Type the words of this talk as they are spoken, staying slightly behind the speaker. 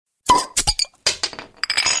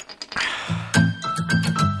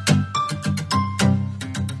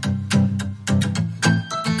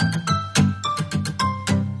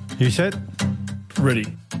You set? Ready.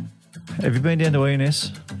 Have you been down to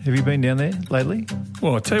E&S? Have you been down there lately?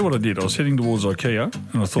 Well, I'll tell you what I did. I was heading towards IKEA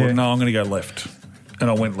and I thought, no, I'm going to go left. And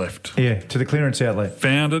I went left. Yeah, to the clearance outlet.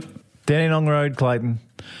 Found it. Dandenong Road, Clayton.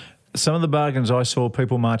 Some of the bargains I saw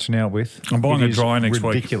people marching out with. I'm buying a dryer next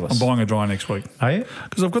ridiculous. week. I'm buying a dryer next week. Are you?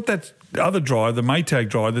 Because I've got that other dryer, the Maytag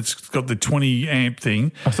dryer, that's got the 20 amp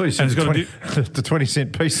thing. I thought you said the 20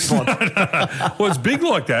 cent piece slot. Well, it's big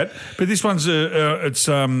like that, but this one's it's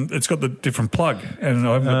got the different plug, and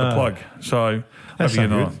I haven't got the plug, so that's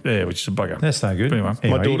no good. Yeah, which is a bugger. That's no good. Anyway,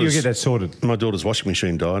 you'll get that sorted. My daughter's washing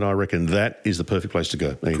machine died. I reckon that is the perfect place to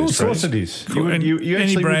go. Of course it is. Cool. You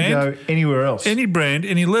actually wouldn't go anywhere else. Any brand,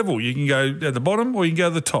 any level. You can go at the bottom or you can go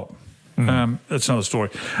to the top. That's another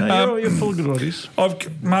story. No, you're full of good ideas.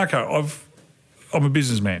 I'm a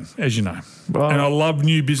businessman, as you know, Well, and I love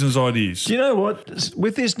new business ideas. Do you know what?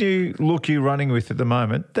 With this new look you're running with at the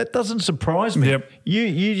moment, that doesn't surprise me. Yep.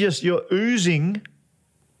 You're oozing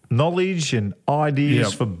knowledge and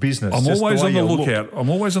ideas for business. I'm just always the on way the you lookout. I'm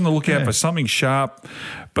always on the lookout for something sharp.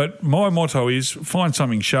 But my motto is find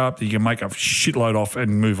something sharp that you can make a shitload off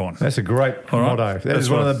and move on. That's a great motto. That's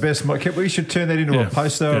one of the best. We should turn that into a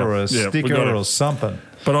poster or a sticker or something.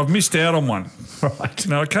 But I've missed out on one. Right.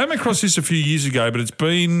 Now I came across this a few years ago, but it's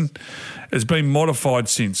been modified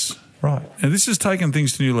since. Right. And this has taken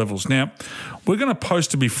things to new levels. Now we're going to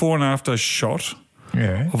post a before and after shot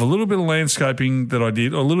of a little bit of landscaping that I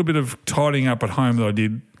did, a little bit of tidying up at home that I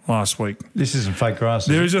did last week. This isn't fake grass.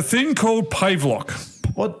 There is a thing called Pavelock.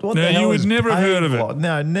 What now, the hell you would is never have heard of it.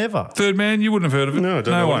 No, never. Third man, you wouldn't have heard of it. No, I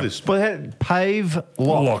don't know what it is. But pave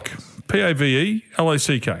lock.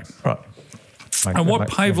 Pavelock. Right. And what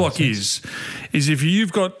Pavelock is if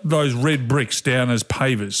you've got those red bricks down as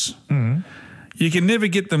pavers, you can never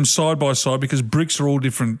get them side by side because bricks are all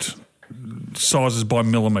different sizes by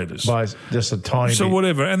millimetres. By just a tiny So bit.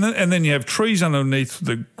 whatever. And then you have trees underneath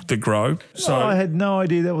that grow. So I had no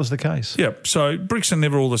idea that was the case. Yeah, so bricks are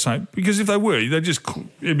never all the same because if they were,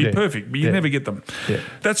 it'd be perfect, but you never get them. Yeah.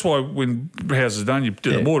 That's why when houses are done, you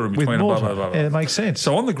do the mortar in between. With Blah, blah, blah, blah. Yeah, it makes sense.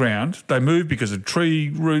 So on the ground, they move because of tree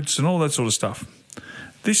roots and all that sort of stuff.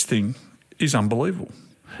 This thing is unbelievable.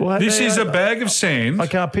 Well, this is a bag of sand. I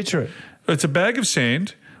can't picture it. It's a bag of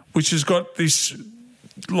sand which has got this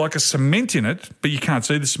like a cement in it, but you can't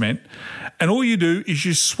see the cement. And all you do is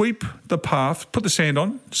you sweep the path, put the sand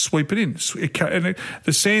on, sweep it in.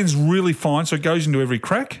 The sand's really fine, so it goes into every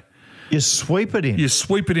crack. You sweep it in. You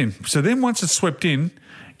sweep it in. So then once it's swept in,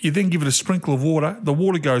 you then give it a sprinkle of water. The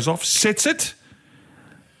water goes off, sets it.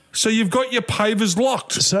 So you've got your pavers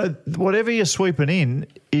locked. So whatever you're sweeping in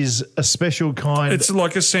is a special kind. It's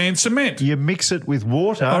like a sand cement. You mix it with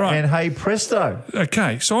water and hey presto.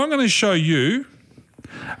 Okay, so I'm going to show you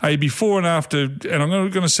a before and after, and I'm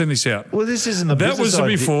going to send this out. Well, this isn't the business That was the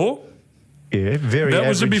idea. before. Yeah, very That average.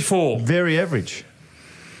 was the before. Very average.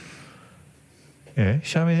 Yeah,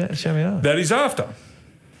 show me that. That is after.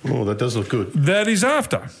 Oh, that does look good. That is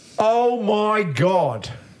after. Oh, my God.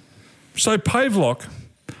 So Pavelock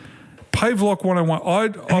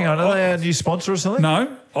 101. Hang on, are they a new sponsor or something?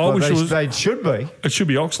 No, I wish it was. They should be. It should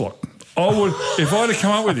be Oxlock. I would, if I'd have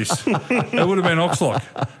come up with this, it would have been Oxlock.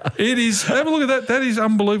 It is. Have a look at that. That is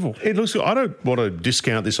unbelievable. It looks. I don't want to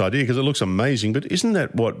discount this idea because it looks amazing, but isn't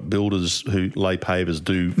that what builders who lay pavers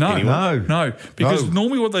do? No, anyway? no. Because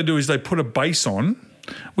normally what they do is they put a base on,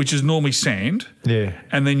 which is normally sand. Yeah.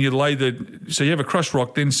 And then you lay so you have a crushed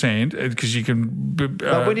rock, then sand, because you can.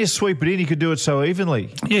 But when you sweep it in, you can do it so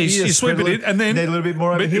evenly. Yeah, you sweep it in, and then need a little bit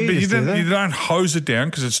more over here. But you don't hose it down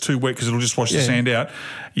because it's too wet because it'll just wash the sand out.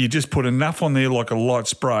 You just put enough on there like a light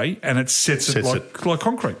spray, and it sets it like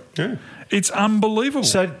concrete. Yeah, it's unbelievable.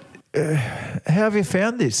 So, how have you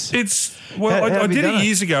found this? I did it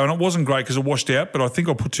years ago, and it wasn't great because it washed out. But I think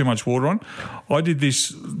I put too much water on. I did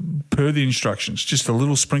this per the instructions, just a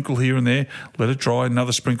little sprinkle here and there. Let it dry,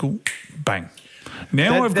 another sprinkle, bang.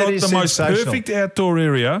 Now I've got the most perfect outdoor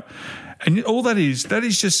area. And all that is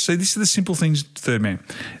just, see, this is the simple things, third man.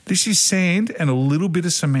 This is sand and a little bit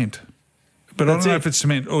of cement. But I don't know if it's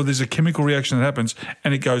cement or there's a chemical reaction that happens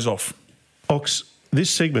and it goes off. Ox,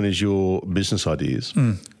 this segment is your business ideas.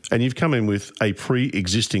 And you've come in with a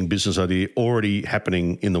pre-existing business idea already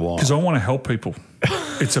happening in the wild. Because I want to help people.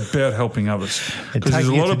 It's about helping others. Because there's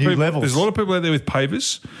a lot of people. There's a lot of people out there with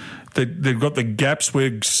pavers. They've got the gaps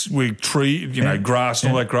where tree, grass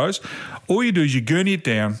and all that grows. All you do is you gurney it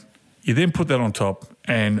down. You then put that on top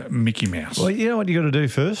and Mickey Mouse. Well, you know what you got to do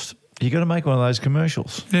first? You got to make one of those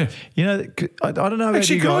commercials. Yeah. You know, I don't know about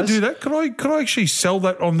actually, you guys. Could I do that? Could I actually sell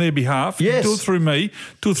that on their behalf? Yes. Do it through me,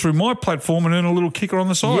 do it through my platform and earn a little kicker on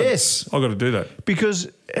the side? Yes. I've got to do that. Because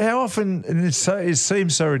how often, and it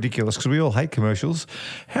seems so ridiculous because we all hate commercials,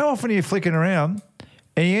 how often are you flicking around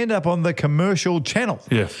and you end up on the commercial channel?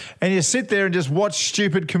 Yeah. And you sit there and just watch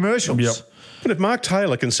stupid commercials. Yep. But if Mark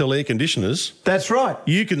Taylor can sell air conditioners, That's right.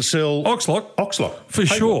 you can sell Oxlock. For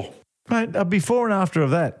sure. Mate, before and after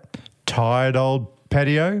of that, tired old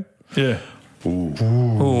patio. Yeah. Ooh.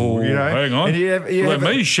 You know, hang on. and you Let have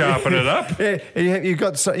me sharpen it up. Yeah, you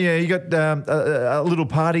got a little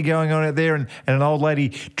party going on out there, and an old lady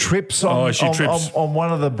trips on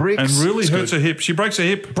one of the bricks And really hurts her hip. She breaks her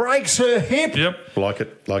hip. breaks her hip. Yep. Like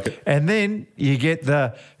it. And then you get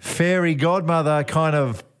the fairy godmother kind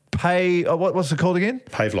of what's it called again?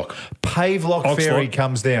 Pavelock. Pavelock fairy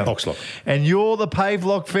comes down. Oxlock. And you're the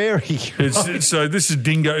Pavelock fairy. So this is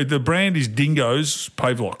Dingo. The brand is Dingo's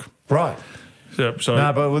Pavelock. Right. So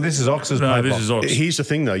No, but this is Ox's Pavelock. this is Ox. Here's the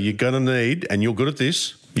thing, though. You're going to need, and you're good at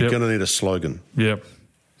this, you're going to need a slogan. Yep.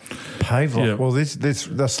 Pavelock. Yep. Well,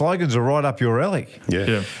 the slogans are right up your alley.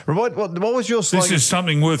 Yeah. What was your slogan? This is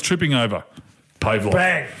something worth tripping over. Pavelock.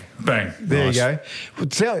 Bang. There Nice. you go.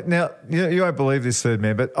 Well, now, you won't believe this, third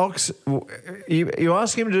man, but Ox, you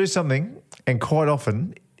ask him to do something, and quite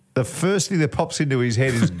often, the first thing that pops into his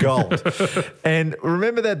head is gold. And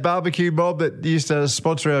remember that barbecue mob that used to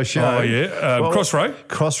sponsor our show? Oh, yeah. Crossray.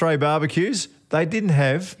 Crossray barbecues. They didn't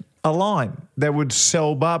have a line that would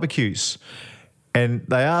sell barbecues. And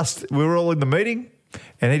they asked, we were all in the meeting,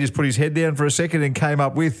 and he just put his head down for a second and came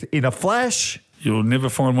up with, in a flash... You'll never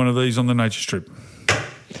find one of these on the nature strip.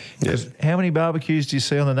 Yes. How many barbecues do you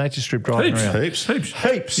see on the nature strip driving around?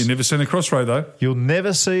 Heaps. You've never seen a Crossray, though. You'll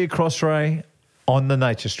never see a Crossray on the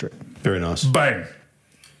nature strip. Very nice. Bang.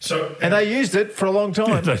 And they used it for a long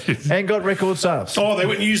time and got record sales. Oh, they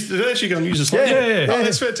went and used. They're actually going to use the slogan. Yeah. Oh,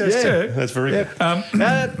 that's fantastic. Yeah. That's very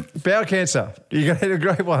good. Bowel cancer. You got a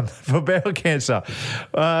great one for bowel cancer.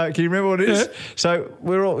 Can you remember what it is? Yeah. So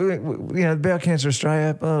we're all, Bowel Cancer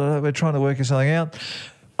Australia. We're trying to work something out.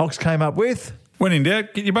 Ox came up with. When in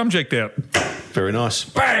doubt, get your bum checked out. Very nice.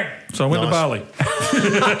 Bang. So I went to Bali.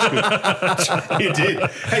 You did.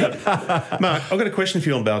 Hey, Mark, I've got a question for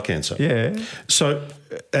you on bowel cancer. Yeah. So,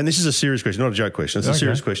 and this is a serious question, not a joke question. It's a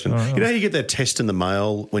serious question. Right. You know how you get that test in the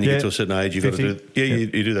mail when you get to a certain age? You've got to do.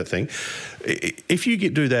 You do that thing. If you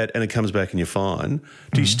do that and it comes back and you're fine,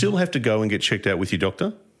 do you still have to go and get checked out with your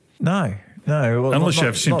doctor? No. Well, unless you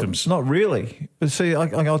have symptoms. Not really. But see,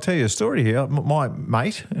 I'll tell you a story here. My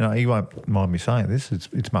mate, he won't mind me saying this,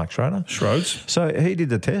 it's Mark Schroeder. Schroeds. So he did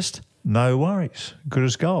the test, no worries, good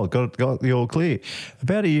as gold, got the all clear.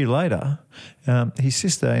 About a year later, his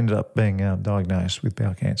sister ended up being diagnosed with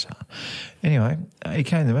bowel cancer. Anyway, he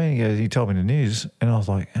came to me and he told me the news, and I was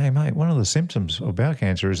like, hey, mate, one of the symptoms of bowel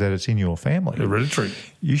cancer is that it's in your family. Hereditary.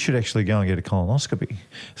 You should actually go and get a colonoscopy.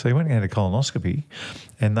 So he went and had a colonoscopy,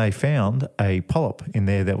 and they found a polyp in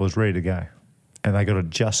there that was ready to go, and they got it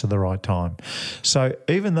just at the right time. So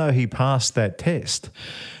even though he passed that test,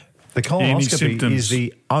 the colonoscopy is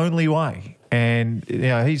the only way. And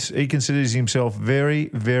he considers himself very,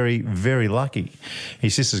 very, very lucky.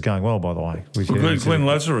 His sister's going well, by the way. Glenn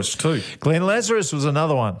Lazarus too. Glenn Lazarus was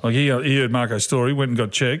another one. Like he heard Marco's story, went and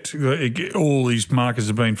got checked. All these markers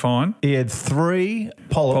have been fine. He had 3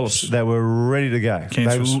 polyps that were ready to go.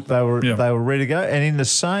 Cancerous. They were ready to go. And in the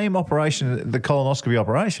same operation, the colonoscopy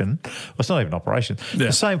operation, well, it's not even an operation,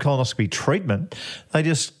 the same colonoscopy treatment, they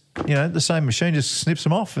just... the same machine just snips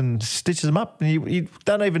them off and stitches them up, and you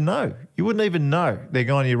don't even know. You wouldn't even know they're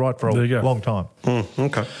going to your right for a long time.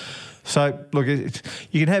 Okay. So, look,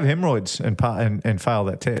 you can have hemorrhoids and fail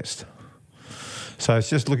that test. So it's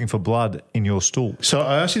just looking for blood in your stool. So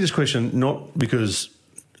I ask you this question not because...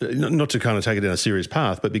 Not to kind of take it down a serious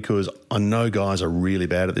path, but because I know guys are really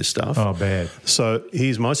bad at this stuff. Oh, bad. So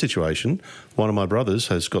here's my situation. One of my brothers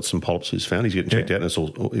has got some polyps who's found. He's getting checked out and it's all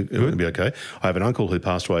it'll be okay. I have an uncle who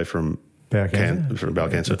passed away from bowel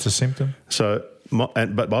cancer. It's a symptom. So,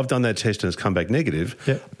 but I've done that test and it's come back negative.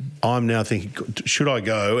 Yep. I'm now thinking, should I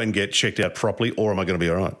go and get checked out properly, or am I going to be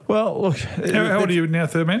all right? Well, look. How old are you now,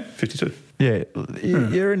 third man? 52. Yeah,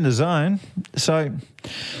 you're in the zone. So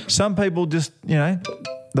some people just,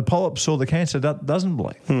 the polyps or the cancer doesn't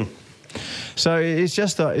bleed. So it's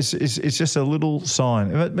just a little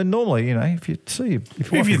sign. But normally, if you're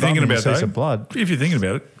thinking about some blood, if you're thinking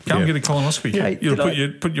about it, go and get a colonoscopy. Hey, You'll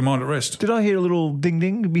put your mind at rest. Did I hear a little ding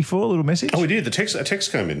ding before, a little message? Oh, we did. A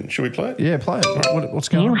text came in. Should we play it? Yeah, play it. What's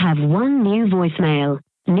going on? You have one new voicemail.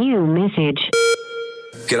 New message.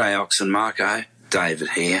 G'day, Ox and Marco. David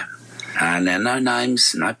here. Now, no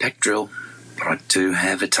names, no pack drill, but I do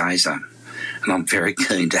have a taser. And I'm very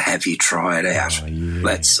keen to have you try it out. Oh, yeah.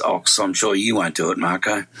 Let's, Ox, I'm sure you won't do it,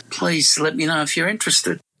 Marco. Please let me know if you're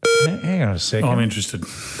interested. Hang on a second. I'm interested.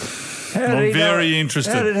 I'm very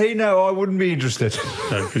interested. How did he know I wouldn't be interested?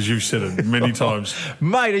 Because you've said it many times.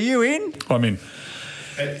 Mate, are you in? I'm in.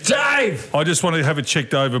 Dave! I just want to have it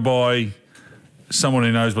checked over by someone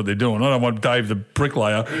who knows what they're doing. I don't want Dave, the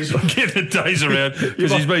bricklayer, getting a taser out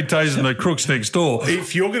because he's been tasing the crooks next door.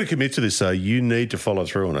 If you're going to commit to this, though, you need to follow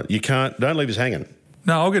through on it. You can't. Don't leave us hanging.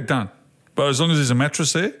 No, I'll get done. But as long as there's a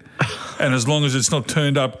mattress there and as long as it's not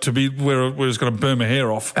turned up to be where it's going to burn my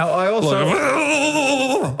hair off. I also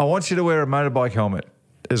I want you to wear a motorbike helmet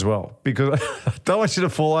as well because I don't want you to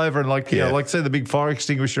fall over and like see the big fire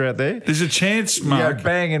extinguisher out there. There's a chance, Mark. Yeah,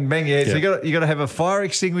 bang and bang. Yeah. So you got to have a fire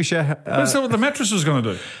extinguisher. That's not what the mattress was going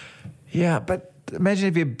to do. Yeah, but imagine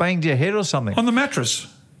if you banged your head or something. On the mattress.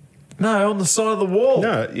 No, on the side of the wall.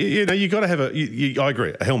 No, you got to have I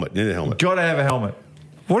agree. A helmet. You need a helmet. Got to have a helmet.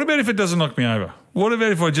 What about if it doesn't knock me over? What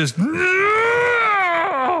about if I just...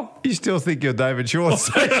 You still think you're David Shorts?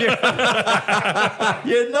 You're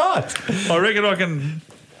not. I reckon I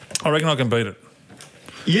can beat it.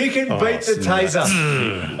 You can beat the taser.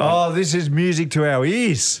 Oh, this is music to our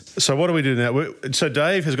ears. So what do we do now? So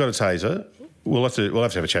Dave has got a taser. We'll have to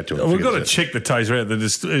have a chat to him. We've got to check the taser out that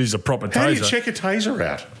it is a proper taser. How do you check a taser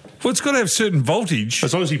out? Well, it's got to have certain voltage.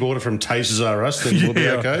 As long as he bought it from Tasers R Us, then we'll be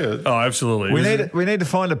okay. Oh, absolutely. We need to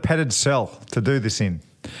find a padded cell to do this in.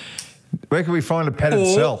 Where can we find a padded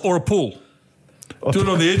cell? Or a pool. Do it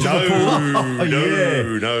on the edge of the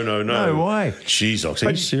No. pool. No way. Jeez, Ox,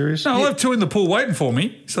 are you serious? No, I'll have two in the pool waiting for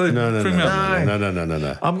me. So No.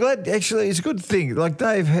 No. I'm glad, actually, it's a good thing. Like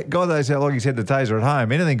Dave, God knows how long he's had the taser at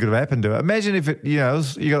home. Anything could have happened to it. Imagine if it, you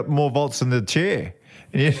got more volts than the chair.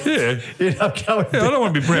 Yeah. You're not going I don't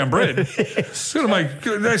want to be brown bread. That's right.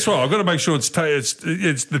 I've got to make sure it's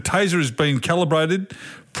the taser has been calibrated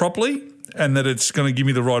properly and that it's going to give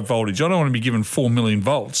me the right voltage. I don't want to be given 4 million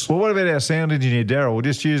volts. Well, what about our sound engineer, Daryl? We'll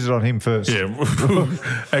just use it on him first. Yeah.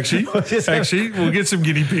 actually, we'll get some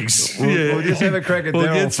guinea pigs. We'll just have a crack at Daryl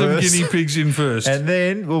We'll get some first. guinea pigs in first. And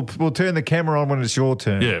then we'll turn the camera on when it's your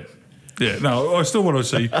turn. Yeah. Yeah, no, I still want to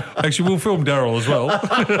see. Actually, we'll film Daryl as well. Oh,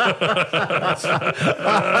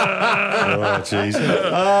 jeez.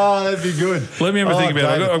 Oh, that'd be good. Let me have a think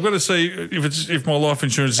about it. I've got to see if my life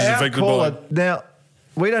insurance is affected by it. Now,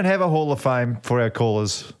 we don't have a Hall of Fame for our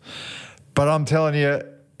callers, but I'm telling you,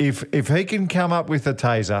 if he can come up with a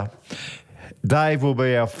taser, Dave will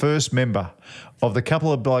be our first member of the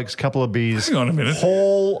Couple of Blokes, Couple of Beers Hang on a minute.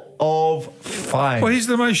 Hall of Fame. Well, he's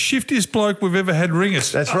the most shiftiest bloke we've ever had ring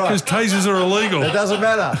us. That's right. Because tasers are illegal. It doesn't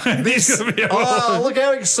matter. Look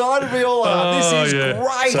how excited we all are. This is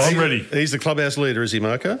great. So I'm ready. He's the clubhouse leader, is he,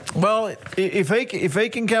 Marco? Well, if he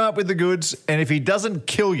can come up with the goods, and if he doesn't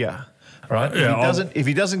kill you, right? Yeah, if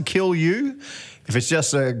he doesn't kill you, if it's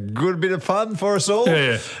just a good bit of fun for us all.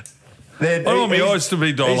 Yeah. I don't want my eyes to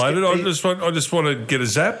be dilated. I just want to get a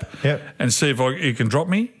zap and see if he can drop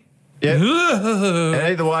me. Yeah. And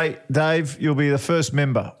either way, Dave, you'll be the first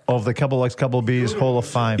member of the Couple of Couple of Beers Hall of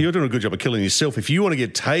Fame. You're doing a good job of killing yourself if you want to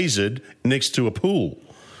get tasered next to a pool.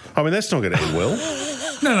 I mean, that's not going to end well.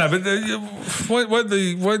 No, but won't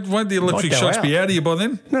the electric shocks be out of you by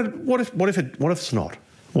then? No, what if it's not?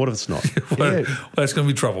 What if it's not? Well, that's going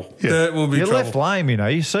to be trouble. Yeah. That will be You're trouble. left lame,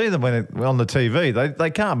 You see them on the TV. They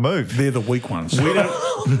can't move. They're the weak ones. We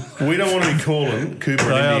don't want to be calling Cooper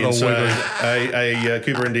Indy and say,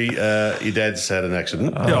 Cooper Indy, your dad's had an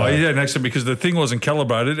accident. Yeah, he had an accident because the thing wasn't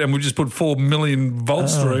calibrated and we just put 4 million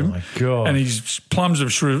volts through him. Oh, my God. And his plums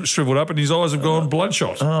have shriveled up and his eyes have gone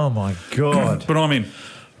bloodshot. Oh, my God. But I'm in.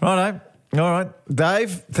 Righto. All right.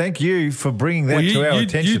 Dave, thank you for bringing that to our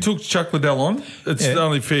attention. You took Chuck Liddell on. It's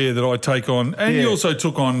only fair that I take on. And you also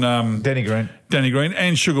took on... Danny Green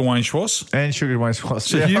and Sugar Wayne Schwass.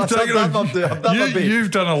 So you've taken I've done my bit. You've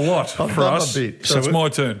done a lot for us. So it's my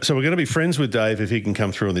turn. So we're going to be friends with Dave if he can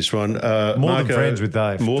come through on this one. More than friends with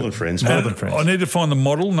Dave. More than friends. I need to find the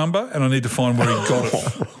model number and I need to find where he got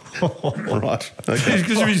it. Right. Okay.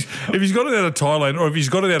 Because if he's got it out of Thailand or if he's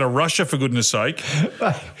got it out of Russia, for goodness sake,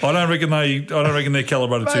 I don't reckon they're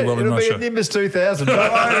calibrated too well in Russia. It'll be a Nimbus 2000. Don't worry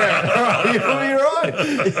about it. You'll be right.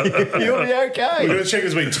 You'll be okay. We're going to check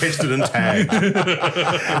it's been tested and tagged.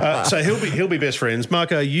 So he'll be best friends.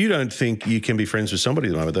 Marco, you don't think you can be friends with somebody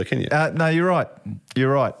at the moment, though, can you? No, you're right.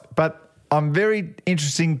 You're right. But I'm very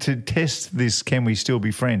interesting to test this. Can we still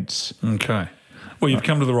be friends? Okay. Well, you've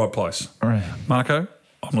come to the right place. All right. Marco,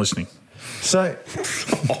 I'm listening. So,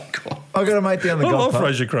 God. I've got a mate down the golf I love club.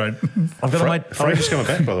 Fraser Crane. I've got a mate. Fraser's coming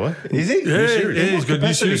back, by the way. Is he? Yeah, he's good.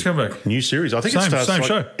 New series come back. New series. I think it starts same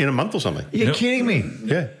show. in a month or something. You're kidding me.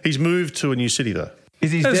 Yeah. He's moved to a new city, though.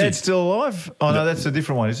 Is his Has dad he? still alive? Oh, no, that's a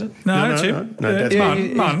different one, is it? No, that's him. No, Dad's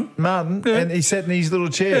Martin. Martin. Yeah. And he sat in his little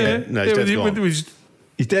chair. Yeah. No, his dad's gone.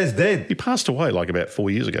 His dad's dead. He passed away like about 4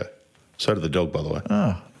 years ago. So did the dog, by the way.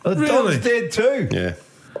 The Really? dog's dead too. Yeah.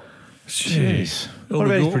 Jeez. All What the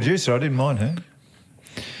about his gore. producer? I didn't mind her.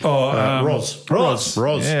 Roz.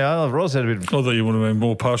 Roz. Yeah, Roz had a bit of... I thought you would have been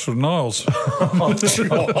more partial to Niles.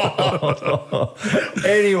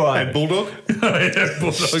 Anyway. And Bulldog? Yeah,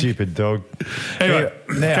 Bulldog. Stupid dog. Anyway,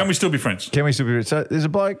 Now- can we still be friends? Can we still be... So there's a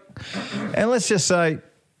bloke, and let's just say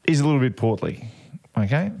he's a little bit portly,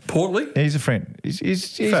 okay? Portly? He's a friend. He's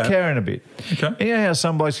Fat. carrying a bit. Okay. And you know how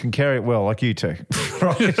some blokes can carry it well, like you two,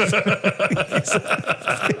 right?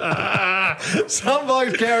 Some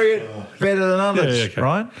blokes carry it better than others, Yeah, okay.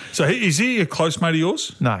 right? So is he a close mate of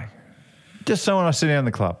yours? No. Just someone I sit down in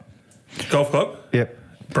the club. Golf club? Yep.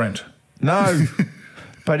 Brent. No,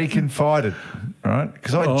 but he confided, right?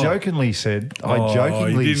 Because I jokingly said, He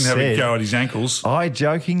didn't have a go at his ankles. I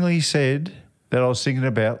jokingly said that I was thinking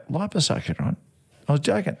about liposuction, right? I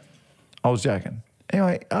was joking.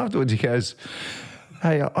 Anyway, afterwards he goes,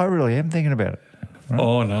 hey, I really am thinking about it.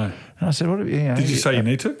 Oh, no. And I said, what? Did you say you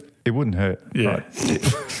need to? It wouldn't hurt. Yeah. Right?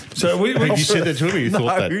 So Have you said that to him or you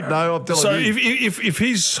thought that? No, I'm telling So you. if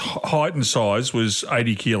his height and size was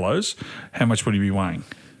 80 kilos, how much would he be weighing?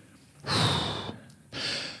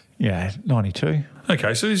 Yeah, 92.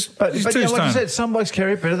 Okay, so he's But two like I stone. said, some blokes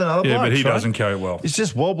carry it better than other Yeah, blokes, but he right? doesn't carry it well. It's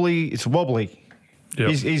just wobbly. It's wobbly. Yep.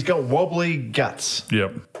 He's got wobbly guts,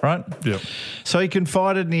 Yep. right? Yep. So he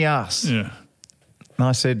confided and he asked. Yeah. And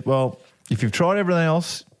I said, well, if you've tried everything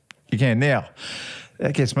else, you can. Now,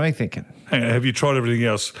 that gets me thinking. Hang on, have you tried everything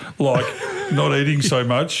else, like not eating so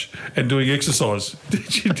much and doing exercise?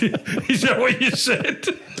 Is that what you said?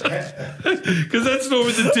 Because that's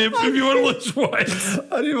normally the tip if you want to lose weight.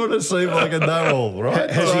 I didn't want to seem like a know-all, right?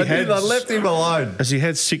 Has he had- I left him alone. Has he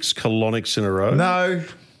had 6 colonics in a row? No.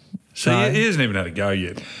 So No. he hasn't even had a go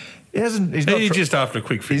yet. He hasn't. He's not. He's just after a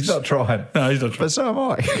quick fix. He's not trying. No, he's not trying. But so am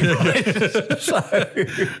I.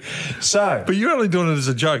 so But you're only doing it as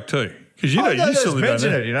a joke too, because you know I you just silly don't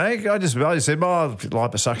mentioned know. it, you know. I just said, "Oh,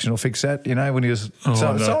 liposuction will fix that." You know, when he was no.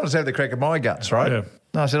 someone was having the crack of my guts, right? Yeah.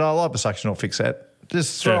 And I said, "Oh, liposuction will fix that."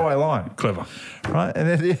 Just throw Yeah. away line, Clever. right? And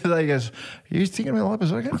then the other day he goes, "Are you thinking about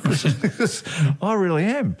liposuction?" I really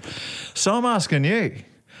am. So I'm asking you,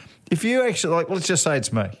 if you actually let's just say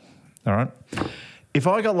it's me, all right. If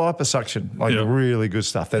I got liposuction, like Yeah. really good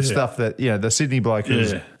stuff, that Yeah. stuff that, the Sydney bloke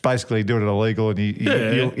who's Yeah. basically doing it illegal and you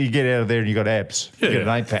get out of there and you got abs. Yeah. You get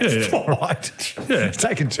an 8-pack. Yeah. All right. Yeah. It's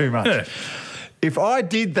taking too much. Yeah. If I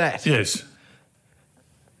did that, Yes.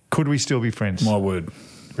 could we still be friends? My word.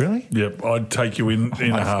 Really? Yep. I'd take you in a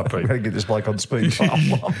I'm heartbeat. going to get this bloke on speed. I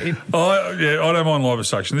mean, I don't mind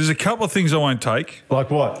liposuction. There's a couple of things I won't take. like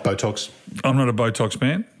what? Botox. I'm not a Botox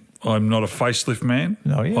man. I'm not a facelift man.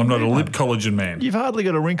 No, yeah, I'm not a man. lip collagen man. You've hardly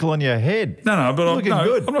got a wrinkle on your head. No, but You're looking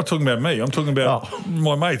good. I'm not talking about me. I'm talking about Oh.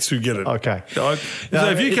 my mates who get it. Okay. So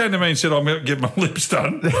if you came to me and said, I'm going to get my lips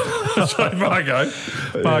done, say Margot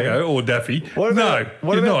or Daffy, What about,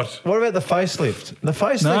 you're not. What about the facelift? The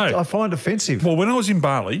facelift No. I find offensive. Well, when I was in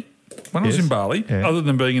Bali, Yeah. other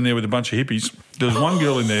than being in there with a bunch of hippies, there was one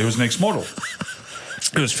girl in there who was an ex-model.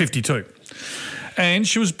 It was 52. And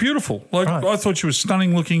she was beautiful. Like Right. I thought she was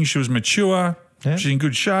stunning looking. She was mature. Yeah. She's in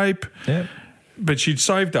good shape. Yeah. But she'd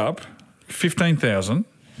saved up $15,000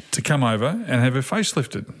 to come over and have her face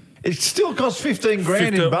lifted. It still costs 15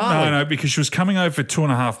 grand in Bali. No, because she was coming over for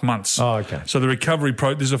 2.5 months. Oh, okay. So the recovery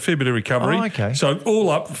there's a fair bit of recovery. Oh, okay. So all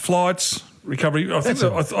up, flights, recovery. I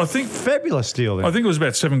think Fabulous deal then. I think it was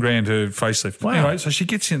about $7,000 her facelift. Wow. Anyway, so she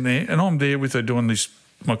gets in there, and I'm there with her doing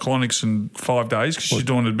my colonics in 5 days because she's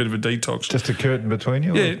doing a bit of a detox. Just a curtain between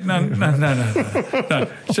you? Yeah, no,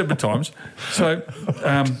 separate times. So,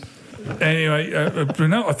 anyway,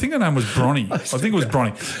 I think her name was Bronnie. I think it was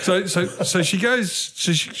Bronnie. So she goes.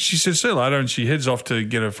 So she says, "See you later," and she heads off to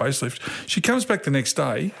get her facelift. She comes back the next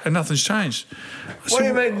day, and nothing's changed. What do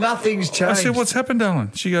you mean nothing's changed? I said, "What's happened,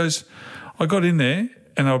 darling?" She goes, "I got in there,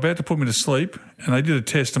 and they were about to put me to sleep, and they did a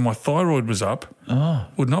test, and my thyroid was up.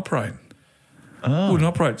 Wouldn't operate. Wouldn't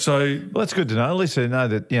operate. So." Well, that's good to know. At least they know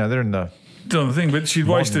that, they're in the... Doing the thing, but she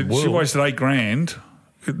wasted world. $8,000.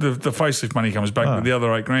 The facelift money comes back with the other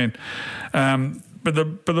 $8,000. But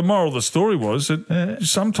the moral of the story was that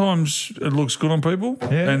sometimes it looks good on people,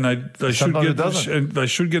 and they should Sometimes get it doesn't. and they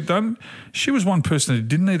should get done. She was one person who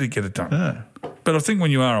didn't need to get it done. But I think when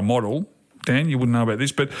you are a model, Dan, you wouldn't know about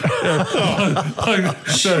this, but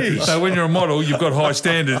so when you're a model, you've got high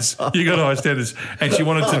standards. You've got high standards, and she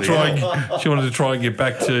wanted to try and get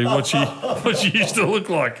back to what she used to look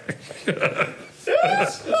like.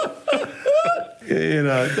 You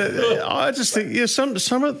know, I just think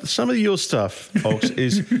some of your stuff, folks,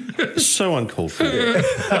 is so uncalled for.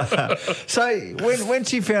 So when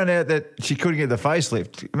she found out that she couldn't get the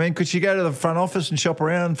facelift, I mean, could she go to the front office and shop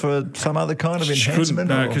around for some other kind of enhancement?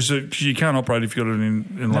 No, because you can't operate if you've got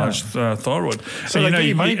an enlarged thyroid. So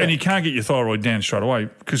and you can't get your thyroid down straight away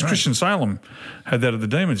because Christian Salem had that at the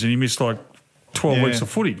Demons and he missed like 12 weeks of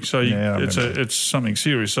footy. So it's something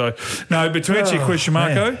serious. So, no, but to answer your question,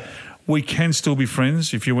 Marco, we can still be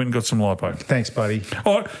friends if you went and got some lipo. Thanks, buddy.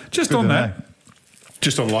 All right, just on that.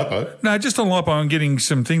 Just on lipo? No, just on lipo and getting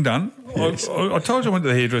some thing done. Yes. I told you I went to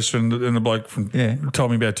the hairdresser and the bloke told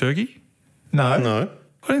me about turkey. No.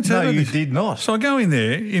 I didn't tell you this. did not. So I go in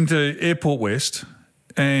there into Airport West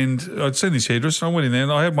and I'd seen this hairdresser. I went in there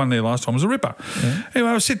and I had one there last time. It was a ripper. Yeah.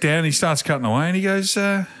 Anyway, I sit down and he starts cutting away and he goes,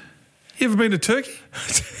 you ever been to Turkey?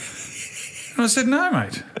 And I said, no,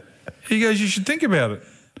 mate. He goes, you should think about it.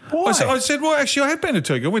 Why? I said, well, actually, I have been to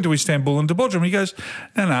Turkey. I went to Istanbul and to Bodrum. He goes,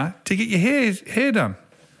 no, to get your hair done.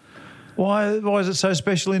 Why is it so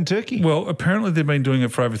special in Turkey? Well, apparently they've been doing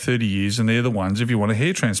it for over 30 years and they're the ones, if you want a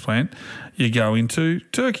hair transplant, you go into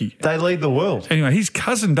Turkey. They lead the world. Anyway, his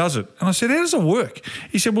cousin does it. And I said, how does it work?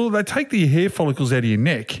 He said, well, they take the hair follicles out of your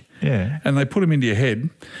neck and they put them into your head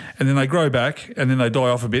and then they grow back and then they die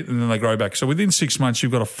off a bit and then they grow back. So within 6 months,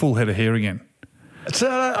 you've got a full head of hair again. So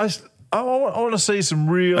I want to see some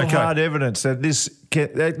real hard evidence that this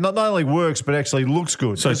not only works but actually looks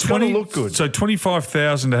good. So it's going to look good. So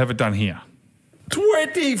 25,000 to have it done here.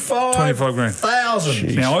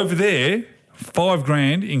 25,000. Now over there,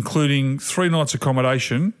 $5,000, including 3 nights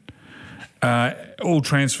accommodation, all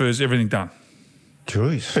transfers, everything done.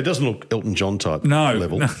 Jeez. It doesn't look Elton John type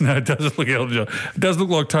level. No, it doesn't look Elton John. It does look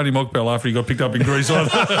like Tony Mockbell after he got picked up in Greece. It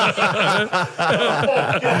doesn't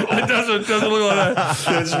look like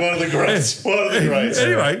that. It's one of the greats. One of the greats.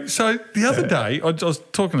 Anyway, so the other day, I was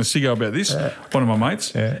talking to Siggo about this, one of my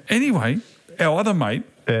mates. Anyway, our other mate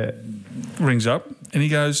rings up and he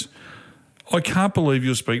goes, I can't believe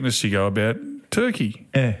you're speaking to Siggo about Turkey.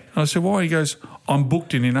 And I said, why? He goes, I'm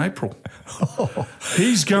booked in April.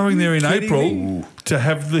 He's going there in April to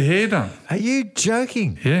have the hair done. Are you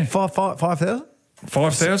joking? Yeah. 5,000?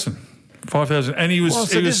 5,000. And he was... Well,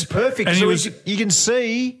 this is perfect. And so you can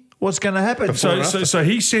see what's going to happen. So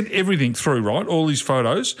he sent everything through, right? All his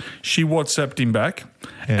photos. She WhatsApped him back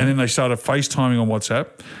and then they started FaceTiming on WhatsApp.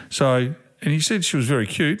 So... And he said she was very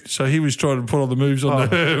cute, so he was trying to put all the moves on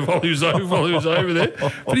while he was over there.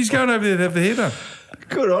 But he's going over there to have the hair done.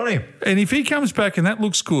 Good on him. And if he comes back and that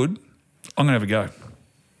looks good, I'm going to have a go.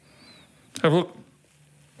 Have a look.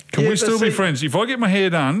 Can we still be friends? If I get my hair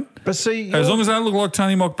done, as long as I don't look like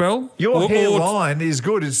Tony Mockbell. Your hairline is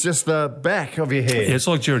good. It's just the back of your hair. Yeah, it's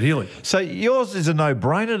like Jared Healy. So yours is a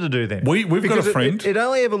no-brainer to do then. We've got a friend. It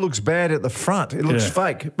only ever looks bad at the front. It looks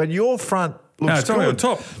fake. But your front... No, it's only on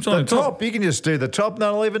top. It's only on top. You can just do the top,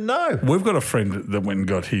 no one will even know. We've got a friend that went and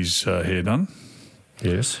got his hair done.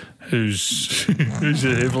 Yes. Who's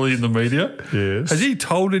heavily in the media. Yes. Has he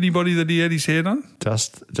told anybody that he had his hair done?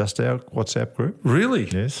 Just our WhatsApp group. Really?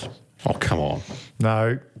 Yes. Oh, come on. No,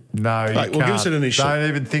 you can't. Well, give us an initial. Don't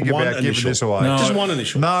even think about giving this away. No. Just one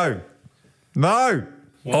initial. No. I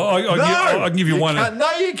can give you one.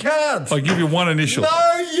 No, you can't. I give you one initial.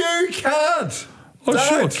 No, you can't. Oh,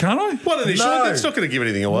 sure, can't I? One initial. No. That's not going to give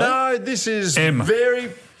anything away. No, this is M.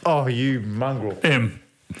 very... Oh, you mongrel. M.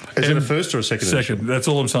 Is it a first or a second initial? Second. That's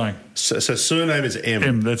all I'm saying. So surname is M.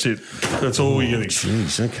 M, that's it. That's all we're getting.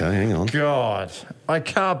 Jeez, okay, hang on. God, I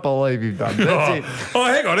can't believe you've done that.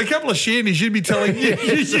 Hang on. A couple of shandies, you'd be telling... you'd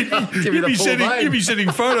be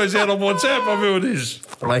sending photos out on WhatsApp of who it is.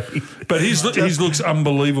 But his looks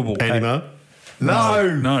unbelible. Animo?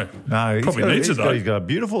 No. He probably needs it, though. He's got a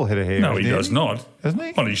beautiful head of hair. No, he does not. Doesn't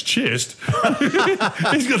he? On his chest.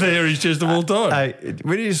 He's got the hair in his chest of all time. Hey,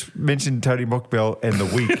 when you just mentioned Tony Mockbell and the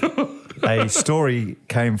wig, a story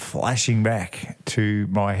came flashing back to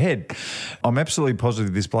my head. I'm absolutely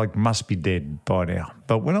positive this bloke must be dead by now.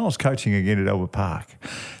 But when I was coaching again at Albert Park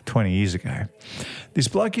 20 years ago, this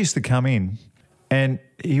bloke used to come in and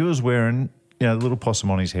he was wearing, a little possum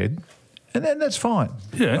on his head. And then that's fine.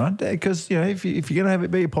 Yeah. Right? Because, if you're going to have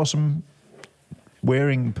it be a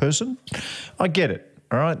possum-wearing person, I get it,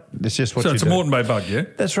 all right? It's just what you do. So it's a Moreton Bay bug, yeah?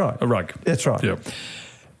 That's right. A rug. That's right. Yep.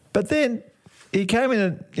 But then he came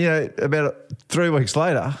in, about 3 weeks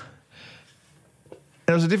later, and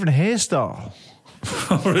it was a different hairstyle.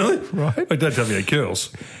 Oh, really? Right. I don't tell me he had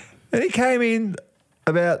curls. And he came in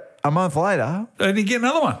about a month later. And he get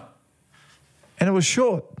another one. And it was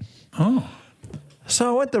short. Oh.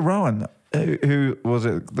 So I went to Rowan, who was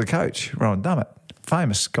the coach, Rowan Dummett,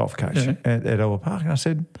 famous golf coach at Albert Park, and I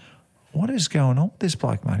said, what is going on with this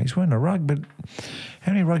bloke, mate? He's wearing a rug, but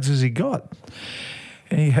how many rugs has he got?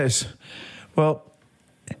 And he goes, well,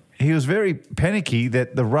 he was very panicky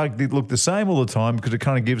that the rug did look the same all the time because it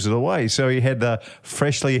kind of gives it away. So he had the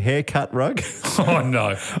freshly haircut rug. Oh,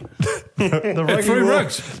 no. the rug Three he wore,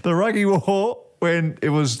 rugs. The rug he wore when it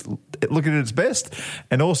was looking at its best,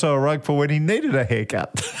 and also a rug for when he needed a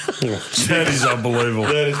haircut. That is unbelievable.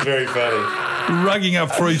 That is very funny. Rugging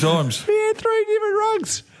up 3 times. He had 3 different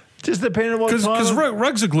rugs, just depending on what time. Because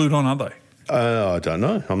rugs are glued on, aren't they? I don't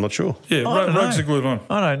know. I'm not sure. Yeah, rugs are glued on.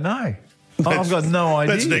 I don't know. I've got no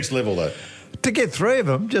idea. That's next level, though. To get 3 of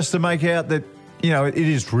them, just to make out that, it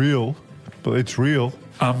is real, but it's real.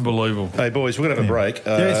 Unbelievable. Hey, boys, we're going to have a break.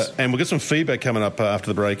 Yes. And we'll get some feedback coming up after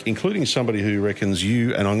the break, including somebody who reckons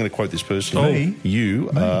you, and I'm going to quote this person, Me?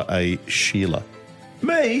 You are a Sheila.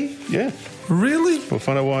 Me? Yeah. Really? We'll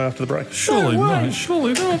find out why after the break. Surely No way. not.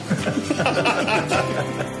 Surely not.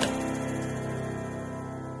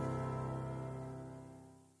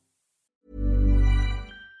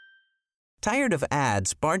 Tired of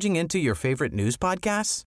ads barging into your favorite news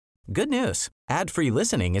podcasts? Good news. Ad-free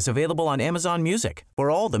listening is available on Amazon Music for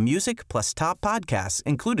all the music plus top podcasts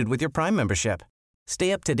included with your Prime membership.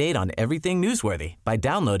 Stay up to date on everything newsworthy by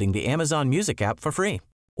downloading the Amazon Music app for free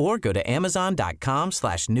or go to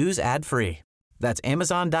amazon.com/news ad free. That's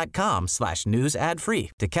amazon.com/news ad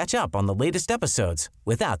free to catch up on the latest episodes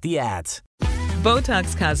without the ads.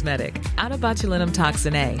 Botox Cosmetic, out of botulinum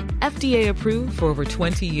toxin A, FDA approved for over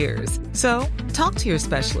 20 years. So, talk to your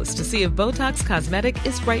specialist to see if Botox Cosmetic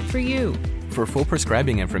is right for you. For full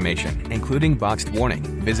prescribing information, including boxed warning,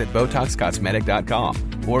 visit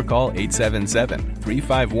BotoxCosmetic.com or call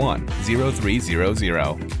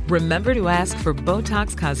 877-351-0300. Remember to ask for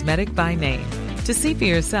Botox Cosmetic by name. To see for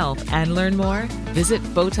yourself and learn more, visit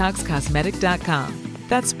BotoxCosmetic.com.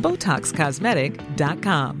 That's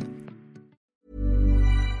BotoxCosmetic.com.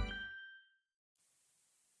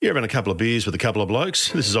 You're having a couple of beers with a couple of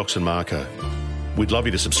blokes. This is Ox and Marco. We'd love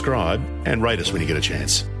you to subscribe and rate us when you get a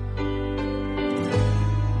chance.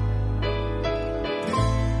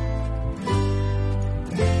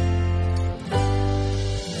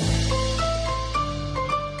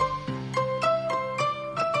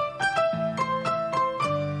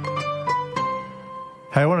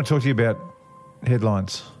 Hey, I want to talk to you about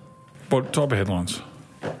headlines. What type of headlines?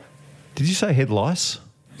 Did you say head lice?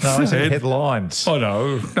 No, I said headlines. Oh,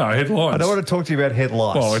 no, headlines. I don't want to talk to you about head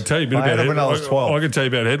lice. Well, I can tell you a bit I about had it when I was 12. I can tell you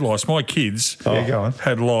about head lice. My kids Yeah, go on.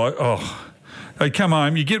 had lice. Oh, they come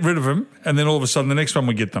home, you get rid of them, and then all of a sudden the next one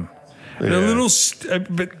we get them. They're little,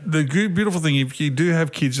 but the beautiful thing, if you do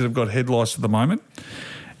have kids that have got head lice at the moment,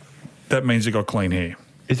 that means they've got clean hair.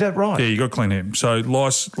 Is that right? Yeah, you got clean hair. So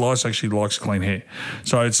lice actually likes clean hair.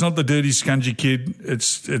 So it's not the dirty, scungy kid.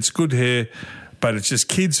 It's good hair. But it's just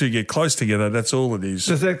kids who get close together. That's all it is.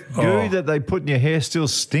 Does that goo that they put in your hair still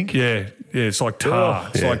stink? Yeah. It's like tar.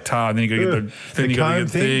 It's like tar. And then you got to get the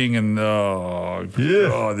thing, and there's Did you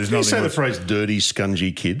nothing. say the worse. phrase dirty,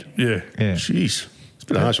 scungy kid? Yeah. Jeez. It's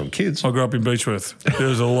been harsh on kids. I grew up in Beechworth. There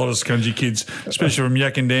was a lot of scungy kids, especially from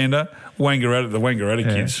Yakandanda, the Wangaratta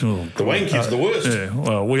kids. Oh, The Wang kids are the worst. yeah,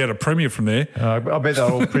 well, we had a premier from there. I bet they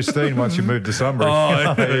were all pristine once you moved to Sunbury. Oh,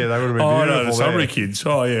 yeah, they would have been beautiful. Oh, no, the Sunbury there. kids.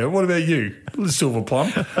 Oh, yeah. What about you? The Silver Plum.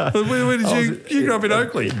 Where did you grew up in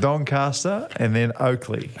Oakley? Doncaster and then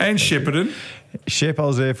Oakley. And Shepparton. Shep, I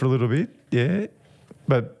was there for a little bit, yeah.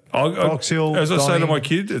 But Box Hill, as I say to Donny, my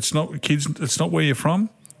kid, it's not where you're from,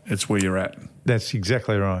 it's where you're at. that's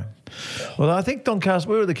exactly right. Well, I think Doncaster,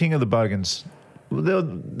 we were the king of the bogans.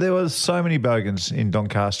 There were so many bogans in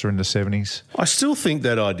Doncaster in the 70s. I still think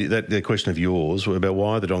that idea, that question of yours about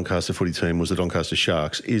why the Doncaster footy team was the Doncaster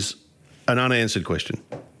Sharks is an unanswered question.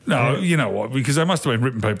 No, you know what? Because they must have been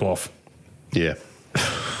ripping people off. Yeah.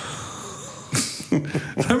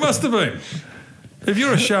 They must have been. If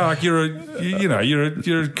you're a shark, you're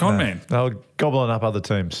a con man. They were gobbling up other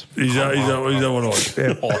teams. Is that what it was?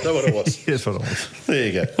 Yeah. Oh, is that what it was? That's what it was. There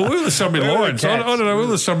you go. Well, we were the Sunbury Where are the Lions. I cats? don't know. We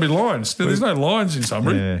were the Sunbury Lions. There's no lions in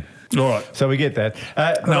Sunbury. Yeah. All right. So we get that.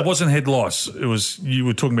 No, it wasn't head lice. It was you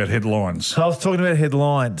were talking about headlines. I was talking about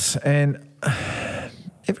headlines, and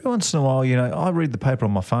every once in a while, I read the paper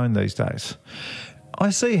on my phone these days. I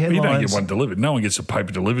see headlines. You don't get one delivered. No one gets a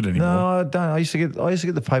paper delivered anymore. No, I don't. I used to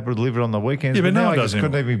get the paper delivered on the weekends. Yeah, but no now one I does just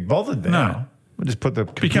couldn't anymore. even be bothered now. No. We just put the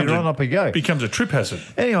computer on, up we go. Becomes a trip hazard.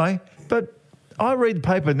 Anyway, but I read the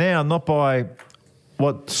paper now not by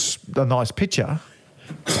what's a nice picture,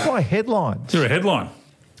 it's by headlines. You're a headline.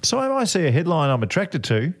 So if I see a headline I'm attracted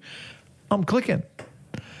to, I'm clicking.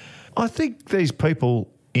 I think these people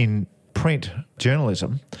in print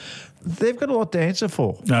journalism, they've got a lot to answer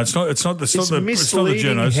for. No, it's not. It's not the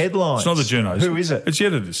misleading journos. headlines. It's not the journos. Who is it? It's the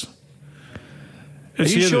editors. Are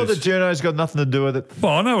you sure the journo's got nothing to do with it?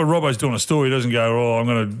 Well, I know when Robbo's doing a story, he doesn't go, "Oh, I'm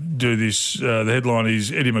going to do this." The headline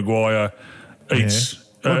is Eddie Maguire eats.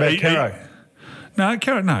 What about Caro? No,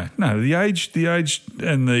 Caro. No. The Age,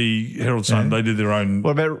 and the Herald Sun. They did their own.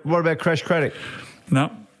 What about Crash Craddock? No,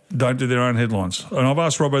 don't do their own headlines. And I've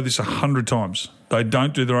asked Robbo this 100 times. They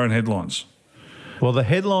don't do their own headlines. Well, the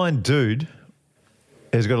headline dude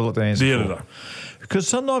has got a lot to answer The for. editor. Because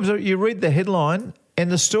sometimes you read the headline and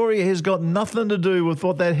the story has got nothing to do with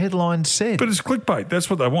what that headline said. But it's clickbait. That's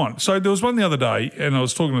what they want. So there was one the other day, and I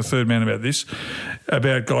was talking to Third Man about this,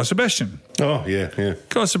 about Guy Sebastian. Oh, yeah.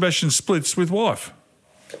 Guy Sebastian splits with wife.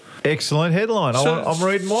 Excellent headline. I'm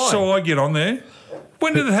reading why. So I get on there.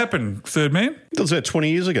 When did it happen, Third Man? That was about 20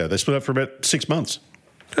 years ago. They split up for about 6 months.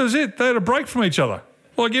 That was it. They had a break from each other,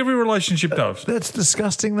 like every relationship does. That's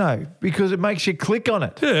disgusting, though, because it makes you click on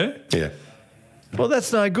it. Yeah. Yeah. Well,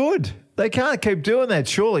 that's no good. They can't keep doing that,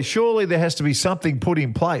 surely. Surely there has to be something put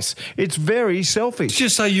in place. It's very selfish.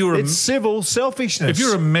 Just say It's civil selfishness. If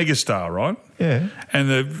you're a megastar, right? Yeah. And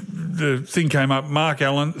the thing came up, Mark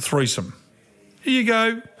Allen, threesome. Here you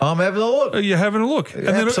go. I'm having a look. You're having a look. And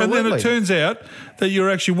then Absolutely. it turns out that you're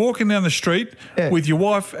actually walking down the street with your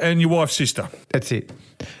wife and your wife's sister. That's it.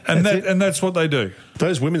 And that's what they do.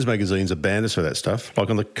 Those women's magazines are banned us for that stuff. Like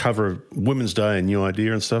on the cover of Women's Day and New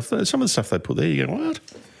Idea and stuff. Some of the stuff they put there, you go, what?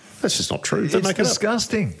 That's just not true. They It's make it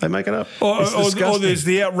disgusting. up. They make it up. Or disgusting. there's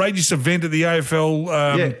the outrageous event at the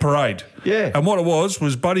AFL parade. Yeah. And what it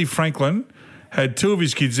was Buddy Franklin had 2 of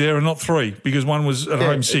his kids there and not 3 because one was at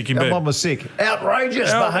home sick in bed. One was sick.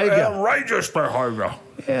 Outrageous behaviour. Outrageous behaviour.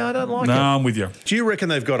 Yeah, I don't like No, it. I'm with you. Do you reckon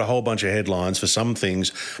they've got a whole bunch of headlines for some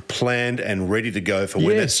things planned and ready to go for when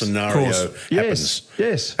that Yes, scenario of happens? Yes,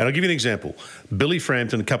 yes. And I'll give you an example. Billy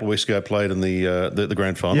Frampton a couple of weeks ago played in the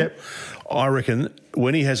grand final. Yep. I reckon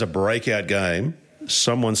when he has a breakout game,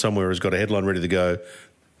 someone somewhere has got a headline ready to go,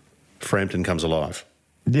 Frampton comes alive.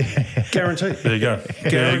 Yeah. Guaranteed. There you go.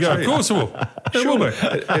 There you go. Of course it will. It will be.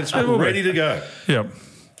 It's ready to go. Yeah.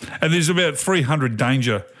 And there's about 300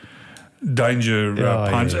 danger puns.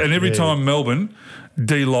 yeah, And every time Melbourne,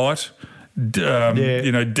 delight,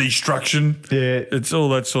 destruction. Yeah. It's all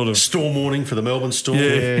that sort of... Storm warning for the Melbourne Storm.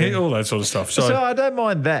 Yeah, all that sort of stuff. So I don't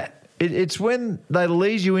mind that. It's when they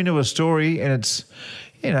lead you into a story and it's,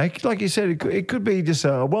 like you said, it could be just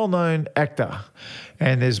a well-known actor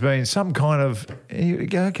and there's been some kind of, you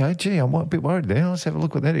go, okay, gee, I'm a bit worried there. Let's have a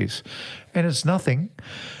look what that is. And it's nothing.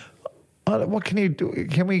 What can you do?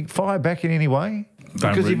 Can we fire back in any way?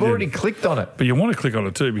 Because you've already clicked on it. But you want to click on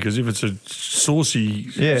it too because if it's a saucy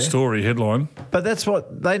story headline. But that's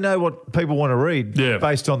what they know what people want to read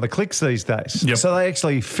based on the clicks these days. Yep. So they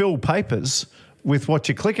actually fill papers with what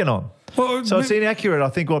you're clicking on. Well, so it's inaccurate, I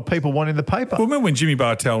think, what people want in the paper. Well, remember when Jimmy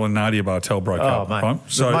Bartell and Nadia Bartell broke up? Mate, right?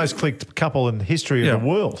 the most clicked couple in the history of the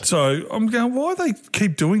world. So I'm going, why do they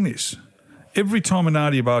keep doing this? Every time a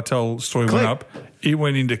Nadia Bartell story went up, it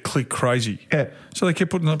went into click crazy. Yeah. So they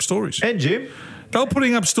kept putting up stories. And Jim. They were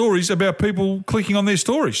putting up stories about people clicking on their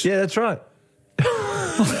stories. Yeah, that's right.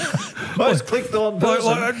 Most clicked on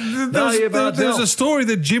person. There was a story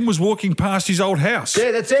that Jim was walking past his old house.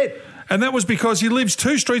 Yeah, that's it. And that was because he lives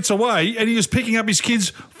 2 streets away and he was picking up his kids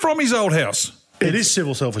from his old house. It is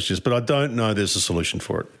civil selfishness, but I don't know there's a solution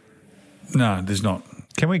for it. No, there's not.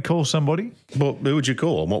 Can we call somebody? Well, who would you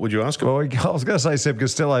call and what would you ask them? Well, I was going to say Seb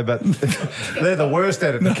Costello, but they're the worst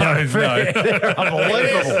at it. No. They're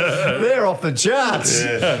unbelievable. They're off the charts.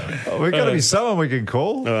 Yeah. We've got to be someone we can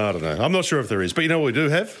call. I don't know. I'm not sure if there is. But you know what we do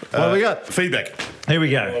have? What do we got? Feedback. Here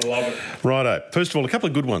we go. I love it. Righto. First of all, a couple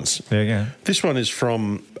of good ones. There you go. This one is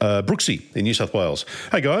from Brooksy in New South Wales.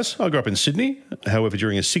 Hey, guys, I grew up in Sydney. However,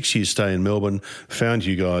 during a 6-year stay in Melbourne, found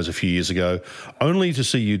you guys a few years ago, only to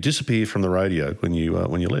see you disappear from the radio when you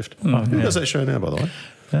left. Who does that show now, by the way?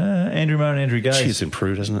 Andrew Moe and Andrew Gaze. It's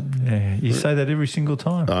improved, hasn't it? Yeah, you say that every single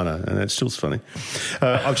time. I know, and it's still funny.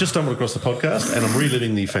 I've just stumbled across the podcast and I'm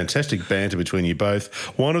reliving the fantastic banter between you both.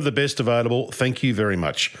 One of the best available. Thank you very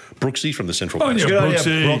much. Brooksy from the Central Coast. Good on you,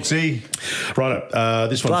 Brooksy. Brooksy. Righto.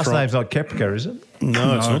 This one Last from... name's not Kepka, is it?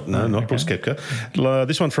 No, it's not. No, not Brooks Koepka.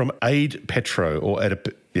 This one from Aid Petro or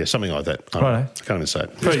Yeah, something like that. I Right. can't even say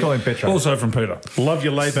it. Let's call him Petro. Also from Peter. Love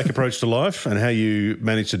your laid-back approach to life and how you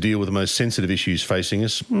manage to deal with the most sensitive issues facing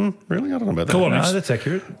us. Really? I don't know about that. Go on, No, Max. that's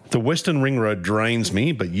accurate. The Western Ring Road drains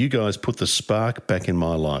me, but you guys put the spark back in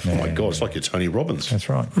my life. Oh, my God, it's like you're Tony Robbins. That's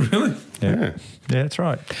right. Really? Yeah. Yeah, that's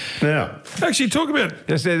right. Now, Actually, talk about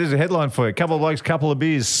There's a headline for you. Couple of blokes, couple of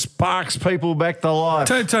beers, sparks people back to life.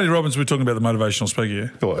 Tony Robbins. We're talking about the motivational speaker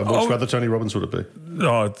here. which brother Tony Robbins would it be?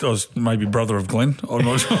 Oh, I was maybe brother of Glenn. I'm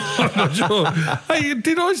not sure. I'm not sure. Hey,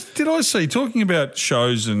 did I see, talking about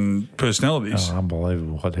shows and personalities? Oh,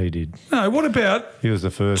 unbelievable what he did. No, what about He was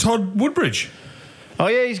the first. Todd Woodbridge? Oh,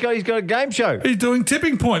 yeah, he's got a game show. He's doing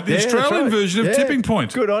Tipping Point, the Yeah, that's Australian right. version of Yeah, Tipping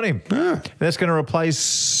Point. Good on him. That's going to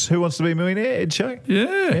replace Who Wants to Be a Millionaire, Ed show.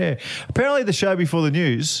 Yeah. Apparently the show before the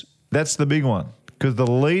news, that's the big one. Because the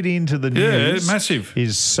lead into the news massive.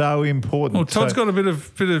 is so important. Well, Todd's got a bit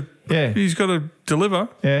of Yeah. He's got to deliver.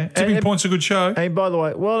 Yeah. Tipping And- Point's a good show. And by the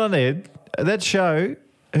way, well done, Ed. That show,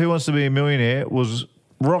 Who Wants to Be a Millionaire, was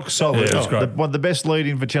rock solid. Yeah, it was great. One of the best lead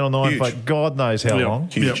in for Channel 9 for Huge. God knows how Yeah, long.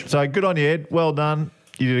 huge. So good on you, Ed. Well done.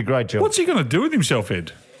 You did a great job. What's he going to do with himself,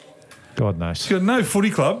 Ed? God knows. He's got no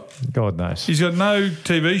footy club. God knows. He's got no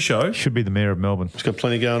TV show. Should be the mayor of Melbourne. He's got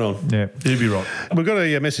plenty going on. Yeah. He'd be right. We've got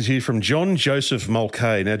a message here from John Joseph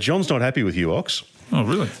Mulcahy. Now, John's not happy with you, Ox. Oh,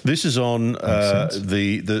 really? This is on sense.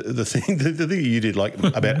 the thing you did like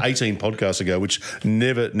about 18 podcasts ago, which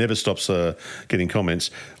never stops getting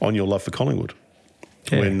comments on your love for Collingwood.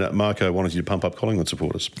 Yeah. When Marco wanted you to pump up Collingwood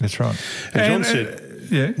supporters. That's right. And John said,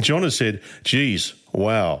 yeah. John has said, geez,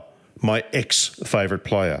 wow, my ex-favourite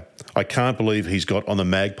player. I can't believe he's got on the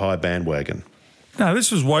Magpie bandwagon. No, this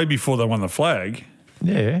was way before they won the flag.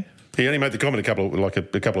 Yeah. He only made the comment a couple of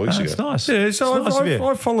weeks That's ago. nice. Yeah, so It's nice of you.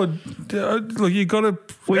 I followed. Look, you got to.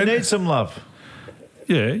 We need some love.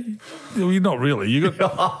 Yeah, well, you're not really. You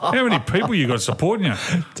got how many people you got supporting you?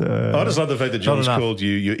 I just love the fact that John's enough. called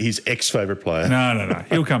you his ex-favourite player. No.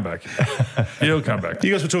 He'll come back. He'll come back.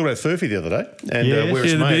 You guys were talking about Furphy the other day and Yes. where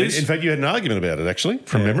it's Yeah, the made. Bears. In fact, you had an argument about it, actually,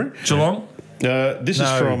 from memory. Geelong. This is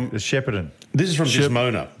from Shepparton.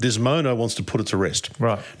 Dismona. Dismona wants to put it to rest.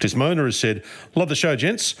 Right. Dismona has said, love the show,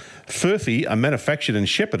 gents. Furphy are manufactured in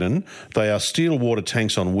Shepparton. They are steel water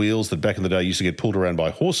tanks on wheels that back in the day used to get pulled around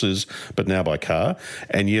by horses, but now by car.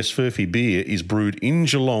 And yes, Furphy beer is brewed in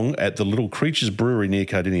Geelong at the Little Creatures Brewery near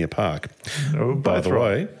Cardinia Park. Oh, By both the right.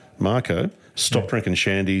 way, Marco, stop drinking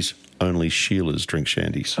shandies. Only Sheilas drink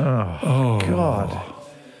shandies. God.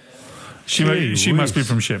 She must be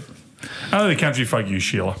from Shep. Only the country folk use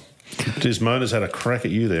Sheila. Dismona's had a crack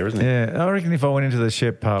at you there, isn't he? Yeah, I reckon if I went into the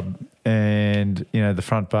Shep pub and, the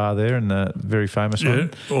front bar there and the very famous one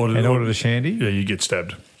ordered a shandy, Yeah, you get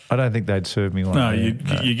stabbed. I don't think they'd serve me one. No,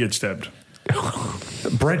 there. you get stabbed.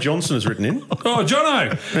 Brad Johnson has written in. Oh,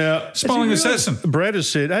 Jono, Now, smiling assassin. Brad has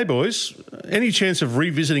said, hey, boys, any chance of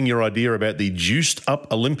revisiting your idea about the juiced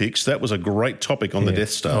up Olympics? That was a great topic on the Death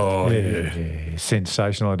Star. Oh, Yeah,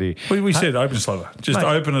 sensational idea. We said open slugger. Just Mate.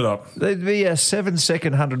 open it up. There'd be a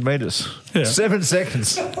 7-second 100 metres. Yeah. 7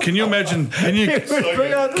 seconds. Can you imagine? Can you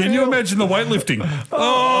Can imagine the weightlifting?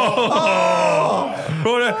 Oh,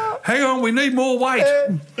 right. Hang on, we need more weight.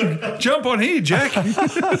 Jump on here, Jack.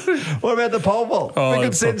 What about the pole vault? Oh, we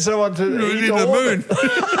could send someone to into the moon.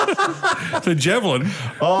 The javelin.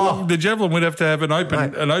 The javelin would have to have an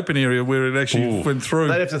open area where it actually went through.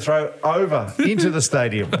 They'd have to throw over into the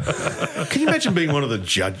stadium. Can you imagine being one of the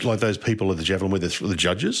judge, like those people at the javelin with the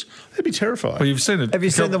judges? They'd be terrified. Well, you've seen it. Have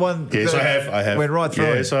you seen the one? Yes, that I have. Went right through.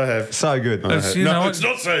 Yes, I have. So good. That's- you know No, what? it's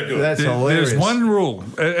not so good. That's hilarious. There's one rule,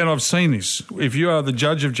 and I've seen this. If you are the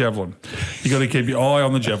judge of javelin, you got to keep your eye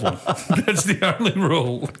on the javelin. That's the only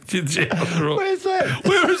rule. The javelin rule. Where's that?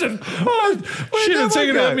 Where is it? Oh, shit, that it's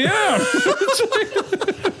taking one out me out.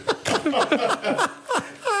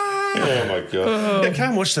 Oh, my God. I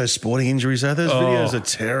can't watch those sporting injuries, though. Those videos are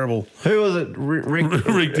terrible. Who was it? Rick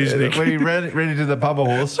Rick Disney. When he ran into the pubber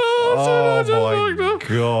horse. Oh, my I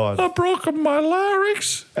God. broke my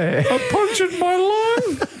larynx. I punctured my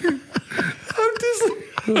lung. I'm just.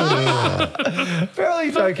 Apparently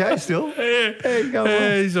he's okay still.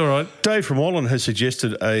 He's all right. Dave from Wallen has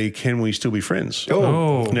suggested a Can We Still Be Friends?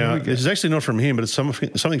 Oh. Now, this is actually not from him, but it's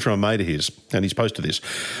something from a mate of his, and he's posted this.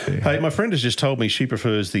 Hey, my friend has just told me she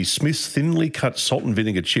prefers the Smith's thinly cut salt and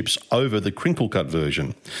vinegar chips over the crinkle cut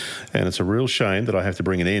version, and it's a real shame that I have to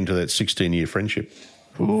bring an end to that 16-year friendship.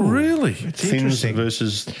 Ooh, really? Thins interesting.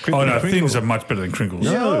 versus crinkle. Oh, no, Crinkle. thins are much better than crinkles.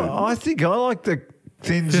 Yeah, I think I like the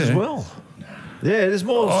thins as well. Yeah, there's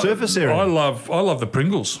more surface area. I love the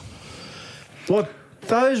Pringles. What?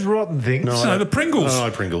 Those rotten things? No, the Pringles. I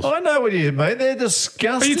know Pringles. I know what you mean. They're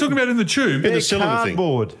disgusting. Are you talking about in the tube? They're the cylinder thing.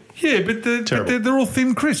 cardboard. Yeah, but they're all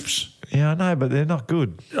thin crisps. Yeah, I know, but they're not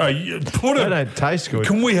good. They don't taste good.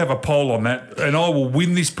 Can we have a poll on that? And I will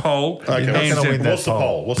win this poll. Okay, what's the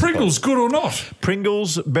poll? Pringles, good or not?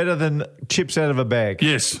 Pringles better than chips out of a bag.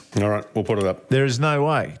 Yes. All right, we'll put it up. There is no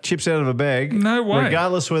way. Chips out of a bag, no way,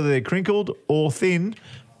 regardless whether they're crinkled or thin,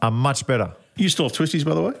 are much better. You still have Twisties,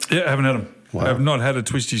 by the way? Yeah, I haven't had them. Wow. I have not had a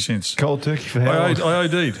Twisty since. Cold turkey for how long? I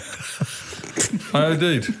OD'd. I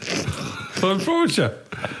OD'd. I promise you.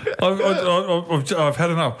 I've had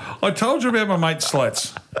enough. I told you about my mate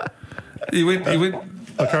Slats. He went.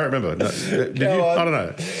 I can't remember. No, did you? I don't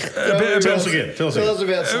know. Tell us again. Tell us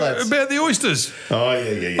about Slats. About the oysters. Oh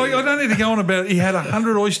yeah. I don't need to go on about. He had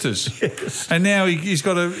 100 oysters, and now he's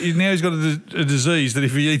got a disease that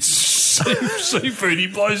if he eats seafood, he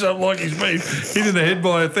blows up like he's been hit in the head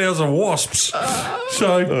by 1,000 wasps.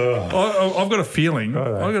 So I've got a feeling.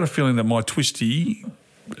 I've got a feeling that my Twisty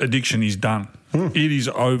addiction is done. It is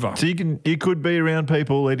over. So you could be around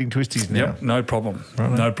people eating Twisties now. Yep, no problem. Right.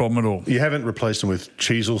 No problem at all. You haven't replaced them with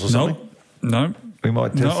Cheezels or something? No. We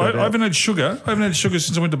might test that out. I haven't had sugar. I haven't had sugar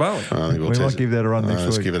since I went to Bali. We might give that a run next week.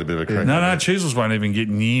 Let's give it a bit of a crack. No, Cheezels won't even get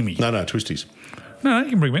near me. No, Twisties. No,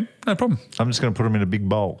 you can bring them in. No problem. I'm just going to put them in a big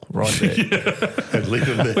bowl right there. And leave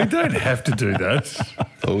them there. We don't have to do that.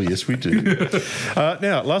 Oh, yes, we do.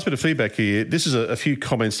 Now, last bit of feedback here. This is a few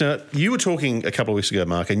comments. Now, you were talking a couple of weeks ago,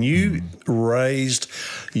 Mark, and you raised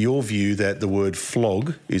your view that the word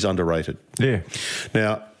flog is underrated. Yeah.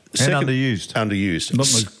 Now, and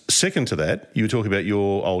underused. Second to that, you were talking about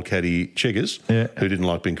your old caddy Cheggers, who didn't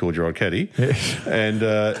like being called your old caddy, and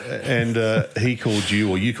he called you,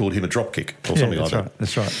 or you called him, a dropkick or something like that.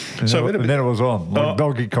 That's right. And then it was on, like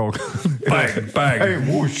Donkey Kong. Bang, bang. Hey,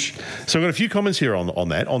 whoosh. So I've got a few comments here on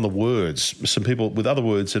the words, some people with other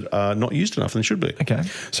words that are not used enough and should be. Okay.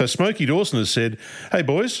 So Smokey Dawson has said, hey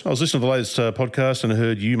boys, I was listening to the latest podcast and I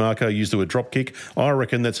heard you, Marco, use the word dropkick. I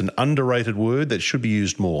reckon that's an underrated word that should be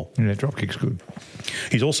used more. Yeah, dropkick's good.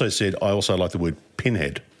 He's also said, I also like the word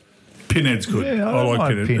pinhead. Pinhead's good. Yeah, I like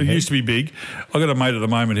pinhead. It used to be big. I got a mate at the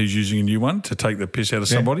moment who's using a new one to take the piss out of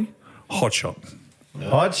somebody. Hot shot.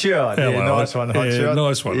 Hot shot. Yeah, nice one, hot shot.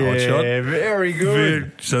 Nice one, hot shot. Yeah, very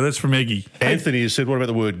good. So that's from Eggy. Anthony has said, what about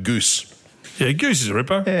the word goose? Yeah, goose is a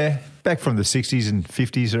ripper. Yeah, back from the 60s and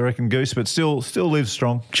 50s, I reckon, goose, but still lives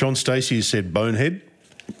strong. Sean Stacey has said bonehead.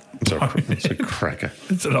 It's a cracker.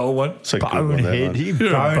 It's an old one. It's a good one.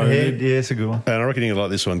 Bonehead. Yeah, it's a good one. And I reckon you're going to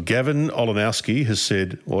like this one. Gavin Olenowski has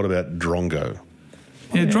said, what about drongo?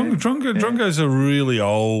 Yeah, Drongo's a really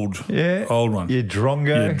old one. Yeah,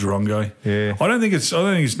 drongo. Yeah. I don't think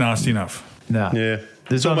it's nasty enough. No. Yeah.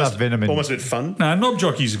 There's not enough venom in it. Almost a bit fun. No, knob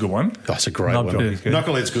jockey's a good one. That's a great one. Good.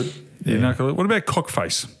 Knucklehead's good. Yeah, knucklehead. What about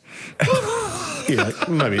cockface? Yeah,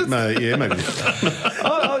 maybe. You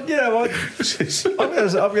know what? I'm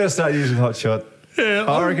going to start using hot shot. Yeah,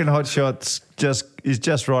 I reckon hot shot's is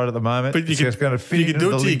just right at the moment. But you can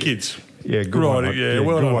do it to your kids. Yeah, good one. Yeah,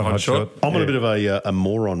 well done, hot shot. I'm on a bit of a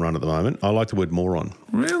moron run at the moment. I like the word moron.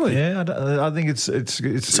 Really? Yeah, I think it's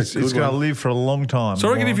going to live for a long time. So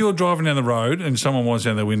I reckon if you're driving down the road and someone winds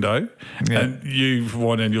down their window and you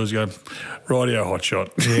wind down yours and go, rightio, hot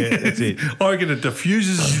shot. Yeah, that's it. I reckon it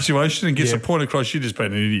diffuses the situation and gets the point across you've just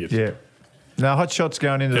been an idiot. Yeah. Now, hot shot's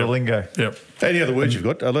going into the lingo. Yep. Any other words you've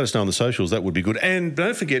got, let us know on the socials. That would be good. And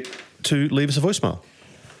don't forget to leave us a voicemail.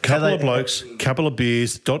 Couple of blokes, couple of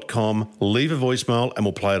beers.com, leave a voicemail and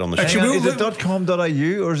we'll play it on the show. Actually, is it .com.au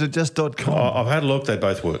or is it just .com? I've had a look. They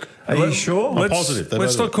both work. Are you sure? I'm positive.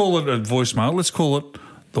 Let's not call it a voicemail. Let's call it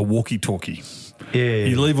the walkie-talkie. Yeah.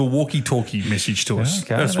 You leave a walkie-talkie message to us.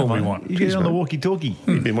 Okay, that's what we want. You get on the walkie-talkie.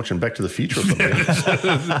 You've been watching Back to the Future or something.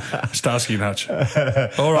 Starsky and Hutch.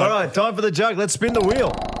 All right, time for the jug. Let's spin the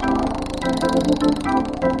wheel.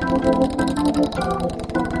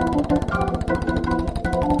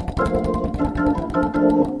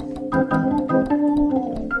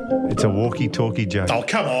 It's a walkie-talkie joke. Oh,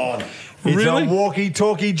 come on. It's Really? a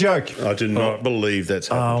walkie-talkie joke. I do not believe that's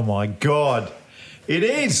happening. Oh, my God. It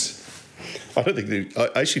is. I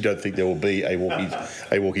actually don't think there will be a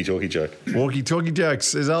walkie-talkie joke. Walkie-talkie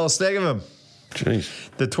jokes. There's a whole stack of them. Jeez.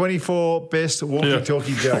 The 24 best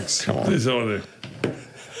walkie-talkie jokes. Come on. There's all there.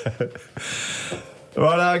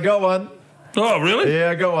 Right, I got one. Oh, really? Yeah,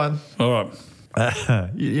 I got one. All right.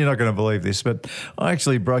 You're not going to believe this, but I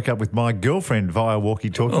actually broke up with my girlfriend via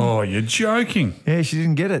walkie-talkie. Oh, you're joking. Yeah, she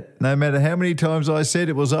didn't get it. No matter how many times I said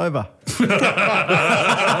it was over. That's good.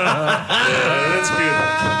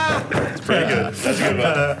 That's pretty good. That's a good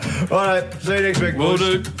one. All right, see you next week. Will boys.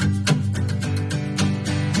 do.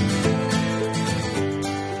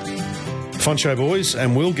 Fun show, boys,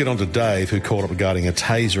 and we'll get on to Dave, who called up regarding a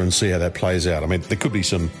taser, and see how that plays out. I mean, there could be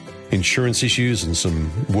some insurance issues and some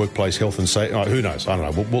workplace health and safety. Oh, who knows? I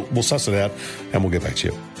don't know. We'll suss it out and we'll get back to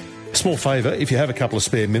you. Small favour, if you have a couple of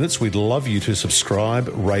spare minutes, we'd love you to subscribe,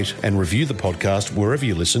 rate and review the podcast wherever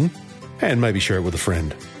you listen, and maybe share it with a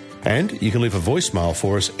friend. And you can leave a voicemail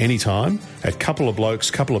for us anytime at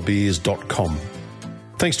coupleofblokescoupleofbeers.com.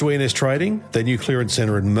 Thanks to E&S Trading, their new clearance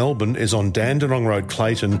centre in Melbourne is on Dandenong Road,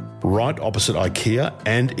 Clayton, right opposite IKEA,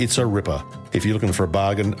 and it's a ripper. If you're looking for a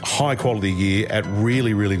bargain, high quality gear at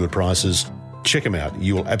really, really good prices, check them out.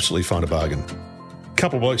 You will absolutely find a bargain.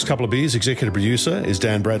 Couple of Blokes, Couple of Beers, executive producer is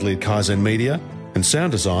Dan Bradley at Kaizen Media, and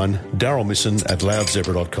sound design, Daryl Misson at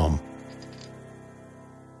loudzebra.com.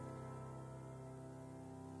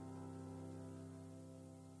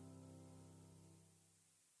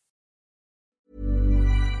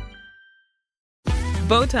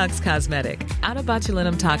 Botox Cosmetic, out of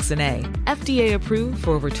botulinum toxin A, FDA approved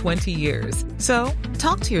for over 20 years. So,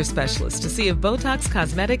 talk to your specialist to see if Botox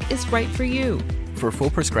Cosmetic is right for you. For full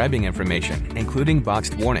prescribing information, including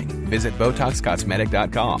boxed warning, visit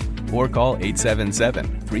BotoxCosmetic.com or call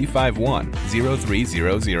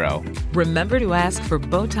 877-351-0300. Remember to ask for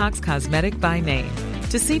Botox Cosmetic by name.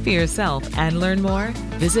 To see for yourself and learn more,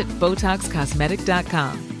 visit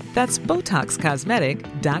BotoxCosmetic.com. That's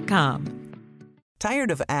BotoxCosmetic.com.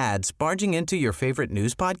 Tired of ads barging into your favorite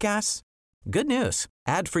news podcasts? Good news.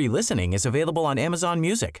 Ad-free listening is available on Amazon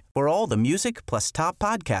Music for all the music plus top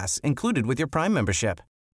podcasts included with your Prime membership.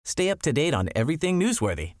 Stay up to date on everything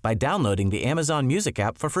newsworthy by downloading the Amazon Music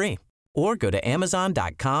app for free or go to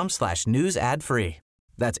amazon.com/news ad free.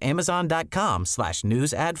 That's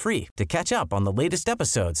amazon.com/news ad free to catch up on the latest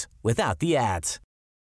episodes without the ads.